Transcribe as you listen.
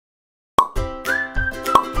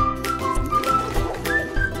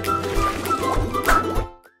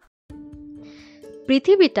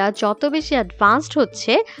পৃথিবীটা যত বেশি অ্যাডভান্সড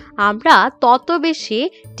হচ্ছে আমরা তত বেশি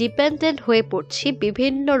ডিপেন্ডেন্ট হয়ে পড়ছি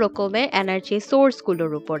বিভিন্ন রকমের এনার্জি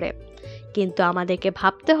সোর্সগুলোর উপরে। কিন্তু আমাদেরকে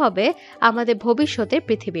ভাবতে হবে আমাদের ভবিষ্যতের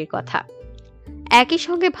পৃথিবীর কথা, একই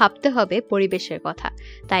সঙ্গে ভাবতে হবে পরিবেশের কথা।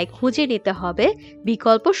 তাই খুঁজে নিতে হবে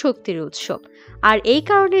বিকল্প শক্তির উৎস, আর এই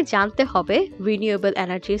কারণে জানতে হবে রিনিউয়েবল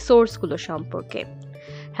এনার্জি সোর্সগুলো সম্পর্কে।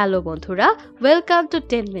 হ্যালো বন্ধুরা, ওয়েলকাম টু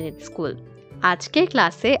 10 মিনিট স্কুল। আজকের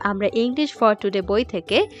ক্লাসে আমরা ইংলিশ ফর টুডে বই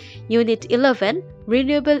থেকে unit 11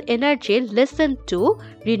 renewable energy lesson 2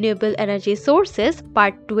 renewable energy sources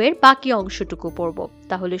part 2 এর বাকি অংশটুকু পড়ব।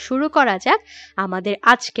 তাহলে শুরু করা যাক আমাদের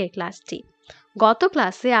আজকের ক্লাসটি। গত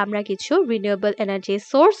ক্লাসে আমরা কিছু রিনিউয়েবল এনার্জি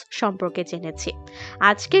সোর্স সম্পর্কে জেনেছি।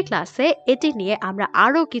 আজকের ক্লাসে এটি নিয়ে আমরা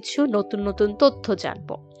আরও কিছু নতুন নতুন তথ্য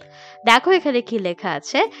জানব। দেখো এখানে কি লেখা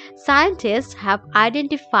আছে, scientist have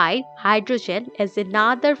identified hydrogen age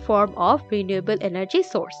another form of renewable energy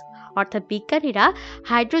source. অর্থাৎ বিজ্ঞানীরা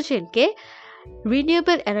হাইড্রোজেনকে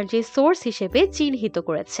রিনিউয়েবল এনার্জি সোর্স হিসেবে চিহ্নিত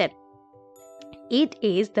করেছেন। It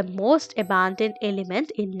is the most abundant element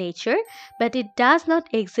in nature, but it does not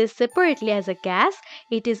exist separately as a gas.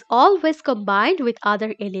 It is always combined with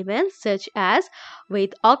other elements such as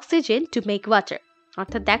with oxygen to make water.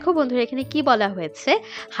 অর্থাৎ দেখো বন্ধুরা, এখানে কি বলা হয়েছে,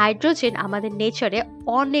 hydrogen আমাদের নেচারে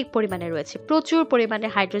অনেক পরিমাণে রয়েছে, প্রচুর পরিমাণে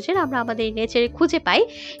হাইড্রোজেন আমরা আমাদের নেচারে খুঁজে পাই,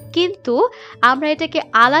 কিন্তু আমরা এটাকে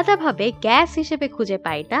আলাদাভাবে গ্যাস হিসেবে খুঁজে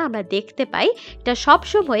পাই না। আমরা দেখতে পাই এটা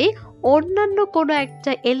সবসময় অন্যান্য কোনো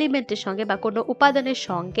একটা এলিমেন্টের সঙ্গে বা কোনো উপাদানের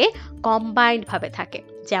সঙ্গে কম্বাইন্ড ভাবে থাকে।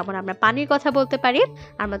 যেমন আমরা পানির কথা বলতে পারি,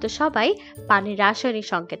 আমরা তো সবাই পানির রাসায়নিক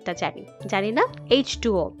সংকেতটা জানি না,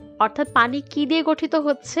 H2O। অর্থাৎ পানি কি দিয়ে গঠিত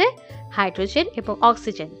হচ্ছে? হাইড্রোজেন এবং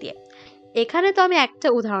অক্সিজেন দিয়ে। এখানে তো আমি একটা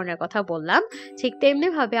উদাহরণের কথা বললাম, ঠিক তেমনি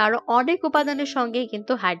ভাবে আরো অনেক উপাদানের সঙ্গেই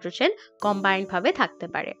কিন্তু হাইড্রোজেন কম্বাইন্ড ভাবে থাকতে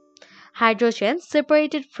পারে। Hydrogen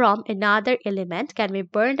separated from another element can be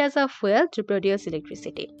burned as a fuel to produce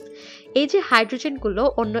electricity. এই যে হাইড্রোজেনগুলো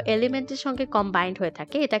অন্য এলিমেন্টের সঙ্গে কম্বাইন্ড হয়ে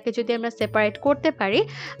থাকে, এটাকে যদি আমরা সেপারেট করতে পারি,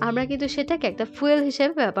 আমরা কিন্তু সেটাকে একটা ফুয়েল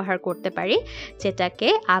হিসেবে ব্যবহার করতে পারি, যেটাকে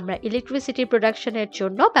আমরা ইলেকট্রিসিটি প্রোডাকশনের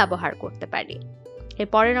জন্য ব্যবহার করতে পারি। এর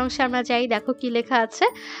পরের অংশে আমরা যাই, দেখো কি লেখা আছে,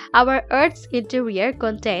 Our Earth's interior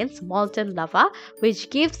contains molten lava which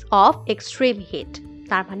gives off extreme heat.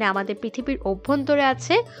 তার মানে আমাদের পৃথিবীর অভ্যন্তরে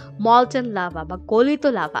আছে মলটেন লাভা বা গলিত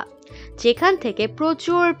লাভা, যেখান থেকে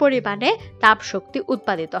প্রচুর পরিমাণে তাপ শক্তি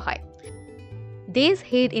উৎপাদিত হয়। This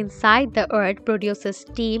heat inside the earth produces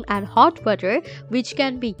steam and hot water which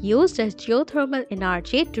can be used as geothermal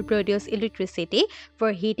energy to produce electricity for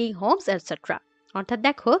heating homes, etc. অর্থাৎ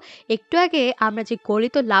দেখো, একটু আগে আমরা যে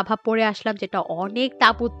গলিত লাভা পড়ে আসলাম, যেটা অনেক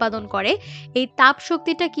তাপ উৎপাদন করে, এই তাপ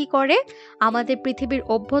শক্তিটা কি করে? আমাদের পৃথিবীর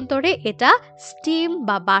অভ্যন্তরে এটা স্টিম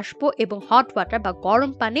বা বাষ্প এবং হট ওয়াটার বা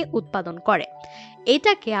গরম পানি উৎপাদন করে।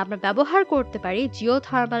 এটাকে আমরা ব্যবহার করতে পারি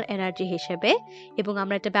জিওথার্মাল এনার্জি হিসেবে, এবং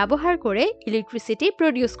আমরা এটা ব্যবহার করে ইলেকট্রিসিটি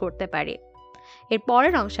প্রডিউস করতে পারি। এর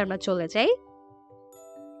পরের অংশে আমরা চলে যাই।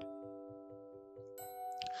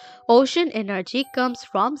 Ocean energy comes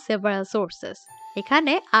from several sources.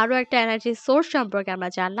 এখানে আরো একটা এনার্জি সোর্স সম্পর্কে আমরা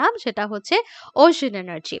জানলাম, সেটা হচ্ছে ocean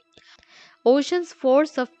energy. Ocean's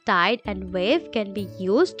force of tide and wave can be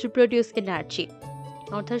used to produce energy.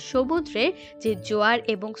 অর্থাৎ সমুদ্রে যে জোয়ার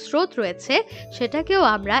এবং স্রোত রয়েছে, সেটাকেও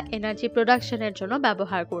আমরা এনার্জি প্রোডাকশনের জন্য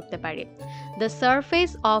ব্যবহার করতে পারি। The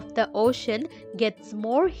surface of the ocean gets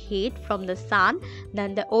more heat from the sun than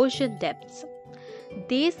the ocean depths.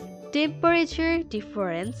 This temperature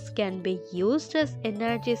difference can be used as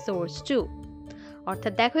energy source too.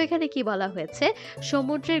 অর্থাৎ দেখো এখানে কি বলা হয়েছে,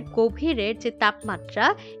 সমুদ্রের গভীরের যে তাপমাত্রা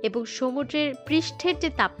এবং সমুদ্রের পৃষ্ঠের যে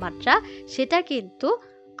তাপমাত্রা, সেটা কিন্তু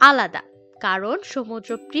আলাদা, কারণ সমুদ্র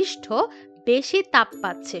পৃষ্ঠ বেশি তাপ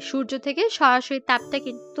পাচ্ছে, সূর্য থেকে সরাসরি তাপটা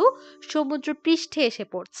কিন্তু সমুদ্র পৃষ্ঠে এসে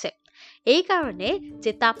পড়ছে। এই কারণে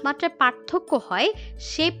যে তাপমাত্রার পার্থক্য হয়,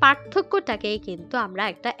 সেই পার্থক্যটাকেই কিন্তু আমরা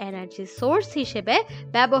একটা এনার্জি সোর্স হিসেবে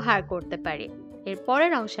ব্যবহার করতে পারি। এর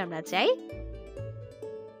পরের অংশে আমরা যাই।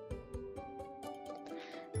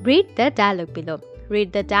 Read the dialogue below. Read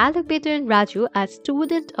the dialogue between Raju, a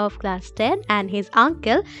student of class 10, and his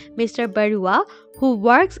uncle, Mr. Barua, who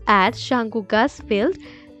works at Shangugas field,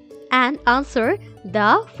 and answer the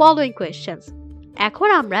following questions. এখন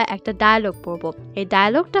আমরা একটা ডায়ালগ পড়ব। এই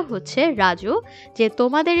ডায়ালগটা হচ্ছে রাজু, যে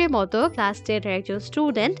তোমাদের মতো ক্লাস 10 এর একজন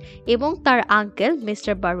স্টুডেন্ট, এবং তার আঙ্কেল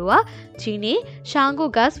মিস্টার বারুয়া, যিনি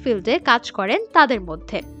শাঙ্গুগাস ফিল্ডে কাজ করেন, তাদের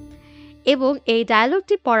মধ্যে। এবং এই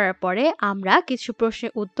ডায়ালগটি পড়ার পরে আমরা কিছু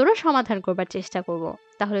প্রশ্নের উত্তরও সমাধান করবার চেষ্টা করব।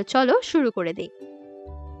 তাহলে চলো শুরু করে দিই।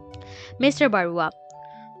 Mister Barua,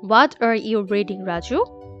 what are you reading Raju?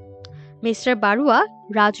 Mister Barua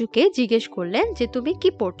রাজুকে জিজ্ঞেস করলেন যে তুমি কি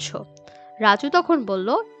পড়ছো। রাজু তখন বলল,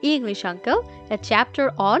 English uncle, a chapter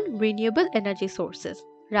on renewable energy sources.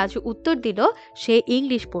 Raju উত্তর দিল সে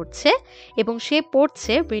ইংলিশ পড়ছে এবং সে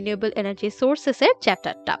পড়ছে রিনিউয়েবল এনার্জি সোর্সেসের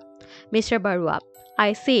চ্যাপ্টারটা। Mister Barua,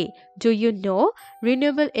 I see. Do you know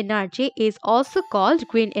renewable energy is also called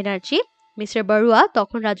green energy? Mister Barua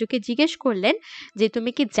তখন রাজুকে জিজ্ঞেস করলেন যে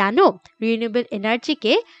তুমি কি জানো রিনিউয়েবল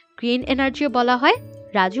এনার্জিকে গ্রিন এনার্জিও বলা হয়?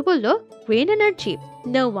 রাজু বলল, green energy?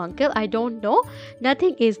 No uncle, I don't know.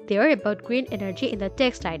 Nothing is there about green energy in the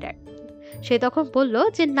text either. সে তখন বলল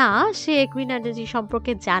যে না, সে গ্রিন এনার্জি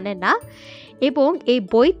সম্পর্কে জানে না এবং এই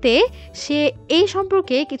বইতে সে এই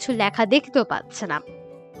সম্পর্কে কিছু লেখা দেখতেও পাচ্ছে না।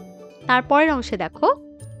 তারপরের অংশে দেখো,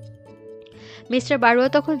 মিস্টার বারুয়া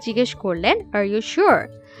তখন জিজ্ঞেস করলেন, are you sure?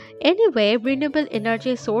 Anyway, renewable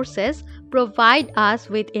energy sources provide us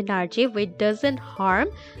with energy which doesn't harm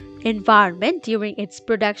environment during its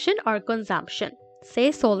production or consumption. Say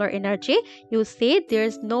solar energy, you say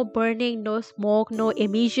there's no burning, no smoke, no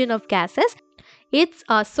emission of gases. It's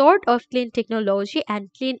a sort of clean technology and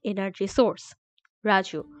clean energy source.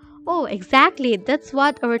 Raju, oh exactly, that's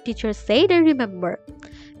what our teacher said, I remember.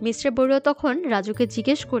 Mister Barua তখন রাজুকে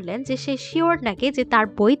জিজ্ঞেস করলেন যে সে sure নাকি যে তার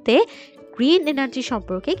বইতে green energy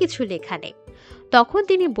সম্পর্কে কিছু লেখা নেই। তখন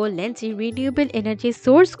তিনি বললেন যে রিনিউয়েবল এনার্জি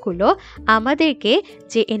সোর্সগুলো আমাদেরকে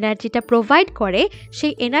যে এনার্জিটা প্রোভাইড করে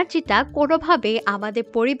সেই এনার্জিটা কোনোভাবে আমাদের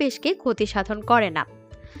পরিবেশকে ক্ষতি সাধন করে না।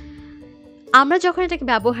 আমরা যখন এটাকে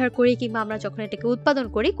ব্যবহার করি কিংবা আমরা যখন এটাকে উৎপাদন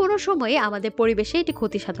করি কোনো সময়ে আমাদের পরিবেশে এটি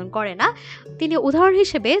ক্ষতি সাধন করে না। তিনি উদাহরণ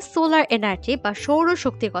হিসেবে সোলার এনার্জি বা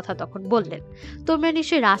সৌরশক্তির কথা তখন বললেন। তোমরা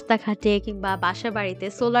নিশ্চয়ই রাস্তাঘাটে কিংবা বাসা বাড়িতে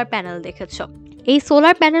সোলার প্যানেল দেখেছো। এই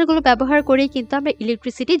সোলার প্যানেলগুলো ব্যবহার করেই কিন্তু আমরা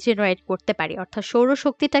ইলেকট্রিসিটি জেনারেট করতে পারি, অর্থাৎ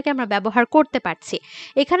সৌরশক্তিটাকে আমরা ব্যবহার করতে পারছি।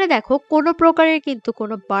 এখানে দেখো কোনো প্রকারের কিন্তু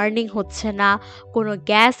কোনো বার্নিং হচ্ছে না, কোনো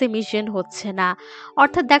গ্যাস এমিশন হচ্ছে না,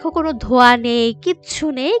 অর্থাৎ দেখো কোনো ধোঁয়া নেই, কিচ্ছু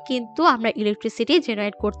নেই, কিন্তু আমরা ইলেকট্রিসিটি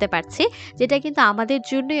জেনারেট করতে পারছি, যেটা কিন্তু আমাদের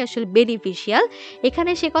জন্যই আসলে বেনিফিশিয়াল।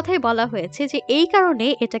 এখানে সে কথাই বলা হয়েছে যে এই কারণে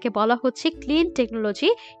এটাকে বলা হচ্ছে ক্লিন টেকনোলজি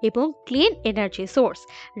এবং ক্লিন এনার্জি সোর্স।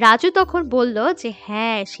 রাজু তখন বলল যে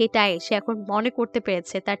হ্যাঁ সেটাই, সে এখন মনে করতে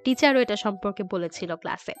পেরেছে, তার টিচারও এটা সম্পর্কে বলেছিল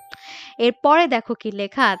ক্লাসে। এরপরে দেখো কি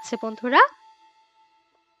লেখা আছে বন্ধুরা।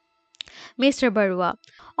 Mister Barua,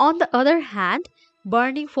 on the other hand,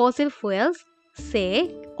 burning fossil fuels, say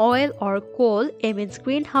oil or coal, emits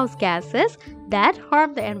greenhouse gases that harm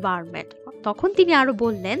the environment. তখন তিনি আরো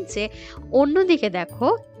বললেন যে অন্যদিকে দেখো,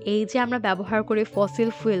 এই যে আমরা ব্যবহার করি ফসিল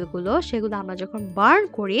ফুয়েলগুলো, সেগুলো আমরা যখন বার্ন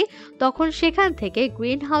করি তখন সেখান থেকে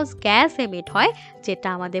গ্রিন হাউস গ্যাস এমিট হয়, যেটা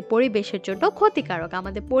আমাদের পরিবেশের জন্য ক্ষতিকারক,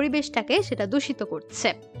 আমাদের পরিবেশটাকে সেটা দূষিত করছে।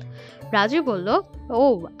 রাজু বলল, ও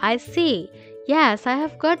I C, yes, I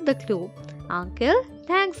have got the clue. Uncle,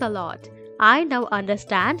 thanks a lot. I now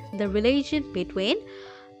understand the relation between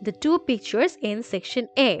the two pictures in section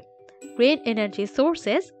A. Green energy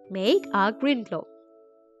sources make a green glow.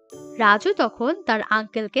 Raju তখন তার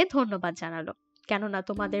আঙ্কেলকে ধন্যবাদ জানালো, কেননা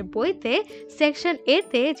তোমাদের বইতে section এ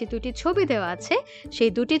তে যে দুটি ছবি দেওয়া আছে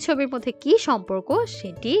সেই দুটি ছবির মধ্যে কি সম্পর্ক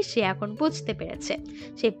সেটি সে এখন বুঝতে পেরেছে।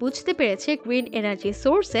 সে বুঝতে পেরেছে green energy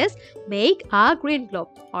sources make a green glow,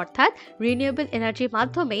 অর্থাৎ রিনিউয়েবল এনার্জির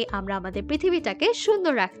মাধ্যমেই আমরা আমাদের পৃথিবীটাকে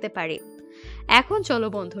সুন্দর রাখতে পারি। এখন চলো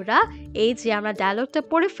বন্ধুরা, এই যে আমরা ডায়লগটা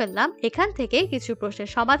পড়ে ফেললাম, এখান থেকে কিছু প্রশ্নের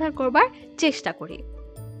সমাধান করবার চেষ্টা করি।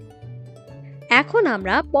 এখন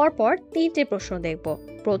আমরা পরপর 3টে প্রশ্ন দেখব।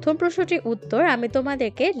 প্রথম প্রশ্নটির উত্তর আমি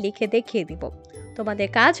তোমাদেরকে লিখে দেখিয়ে দিব। তোমাদের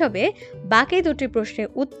কাজ হবে বাকি দুটি প্রশ্নের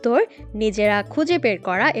উত্তর নিজেরা খুঁজে বের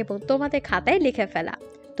করা এবং তোমাদের খাতায় লিখে ফেলা।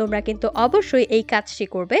 তোমরা কিন্তু অবশ্যই এই কাজটি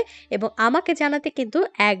করবে এবং আমাকে জানাতে কিন্তু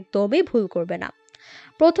একদমই ভুল করবে না।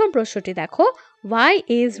 প্রথম প্রশ্নটি দেখো, why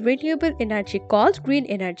is renewable energy called green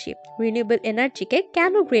energy? Renewable এনার্জিকে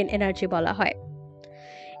কেন গ্রিন এনার্জি বলা হয়?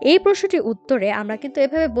 এই প্রশ্নটির উত্তরে আমরা কিন্তু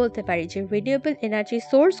এভাবে বলতে পারি যে রিনিউয়েবল এনার্জি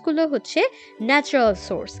সোর্সগুলো হচ্ছে ন্যাচারাল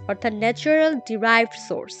সোর্স, অর্থাৎ ন্যাচারাল ডিরাইভড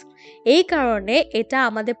সোর্স। এই কারণে এটা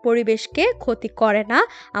আমাদের পরিবেশকে ক্ষতি করে না,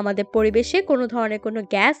 আমাদের পরিবেশে কোনো ধরনের কোনো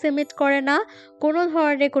গ্যাস এমিট করে না, কোনো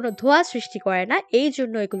ধরনের কোনো ধোঁয়া সৃষ্টি করে না, এই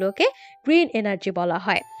জন্য এগুলোকে গ্রিন এনার্জি বলা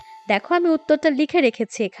হয়। দেখো আমি উত্তরটা লিখে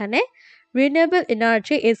রেখেছি এখানে। Renewable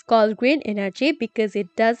energy is called green energy because it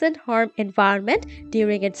doesn't harm environment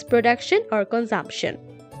during its production or consumption.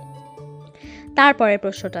 তারপরের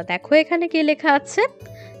প্রশ্নটা দেখো, এখানে কি লেখা আছে?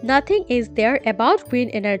 Nothing is there about green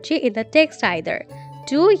energy in the text either.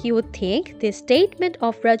 Do you think this statement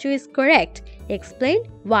of Raju is correct? Explain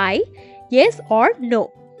why, yes or no.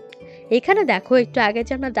 এখানে দেখো একটু আগে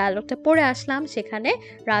যে আমরা ডায়লগটা পড়ে আসলাম, সেখানে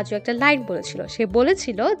রাজু একটা লাইন বলেছিল। সে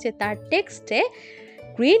বলেছিল যে তার টেক্সটে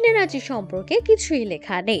গ্রিন এনার্জি সম্পর্কে কিছুই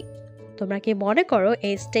লেখা নেই। তোমরা কি মনে করো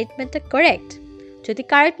এই স্টেটমেন্টটা কারেক্ট? যদি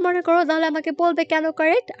কারেক্ট মনে করো তাহলে আমাকে বলবে কেন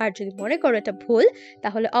কারেক্ট, আর যদি মনে করো এটা ভুল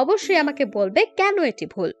তাহলে অবশ্যই আমাকে বলবে কেন এটি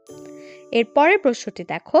ভুল। এর পরের প্রশ্নটি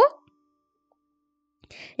দেখো,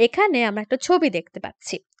 এখানে আমরা একটা ছবি দেখতে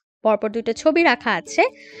পাচ্ছি, পরপর দুটো ছবি রাখা আছে।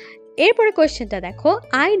 এরপরে কোয়েশ্চেনটা দেখো,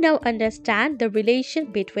 I now understand the relation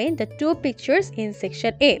between the two pictures in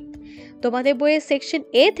section এ। তোমাদের বইয়ের সেকশন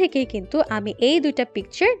এ থেকেই কিন্তু আমি এই দুইটা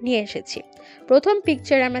পিকচার নিয়ে এসেছি। প্রথম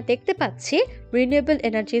পিকচার আমরা দেখতে পাচ্ছি রিনিউয়েবল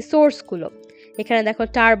এনার্জি সোর্সগুলো। এখানে দেখো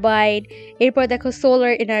টারবাইন, এরপর দেখো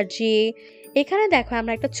সোলার এনার্জি। এখানে দেখো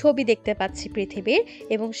আমরা একটা ছবি দেখতে পাচ্ছি পৃথিবীর,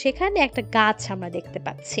 এবং সেখানে একটা গাছ আমরা দেখতে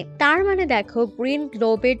পাচ্ছি। তার মানে দেখো গ্রিন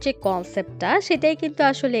গ্লোবের যে কনসেপ্টটা সেটাই কিন্তু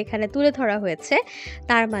আসলে এখানে তুলে ধরা হয়েছে।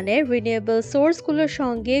 তার মানে রিনিউয়েবল সোর্সগুলোর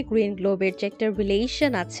সঙ্গে গ্রিন গ্লোবের যে একটা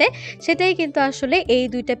রিলেশন আছে সেটাই কিন্তু আসলে এই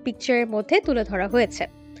দুইটা পিকচারের মধ্যে তুলে ধরা হয়েছে।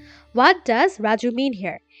 What does Raju mean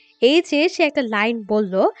here? এই যে সে একটা লাইন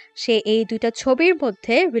বলল, সে এই দুইটা ছবির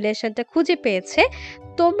মধ্যে রিলেশনটা খুঁজে পেয়েছে।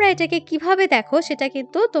 তোমরা এটাকে কিভাবে দেখো সেটা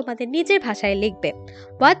কিন্তু তোমাদের নিজের ভাষায় লিখবে।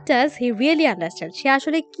 What does he really understand? সে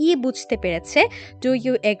আসলে কি বুঝতে পেরেছে। Do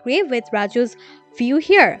you agree with Raju's view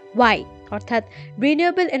here? Y? অর্থাৎ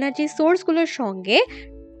রিনিউয়েবল এনার্জি সোর্সগুলোর সঙ্গে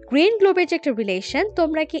গ্রিন গ্লোবের যে একটা রিলেশন,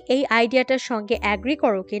 তোমরা কি এই আইডিয়াটার সঙ্গে অ্যাগ্রি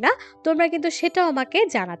করো কিনা, তোমরা কিন্তু সেটাও আমাকে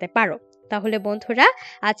জানাতে পারো। তাহলে বন্ধুরা,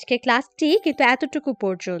 আজকের ক্লাসটি কিন্তু এতটুকু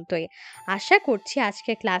পর্যন্তই। আশা করছি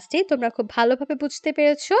আজকের ক্লাসটি তোমরা খুব ভালোভাবে বুঝতে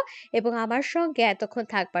পেরেছো, এবং আমার সঙ্গে এতক্ষণ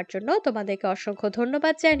থাকবার জন্য তোমাদেরকে অসংখ্য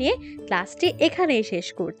ধন্যবাদ জানিয়ে ক্লাসটি এখানেই শেষ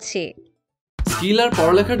করছি। স্কিল আর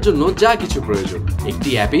পড়ালেখার জন্য যা কিছু প্রয়োজন একটি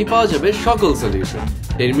অ্যাপেই পাওয়া যাবে সকল সলিউশন।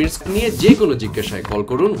 10 মিনিটস নিয়ে যে কোনো জিজ্ঞাসায় কল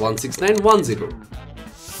করুন 16910।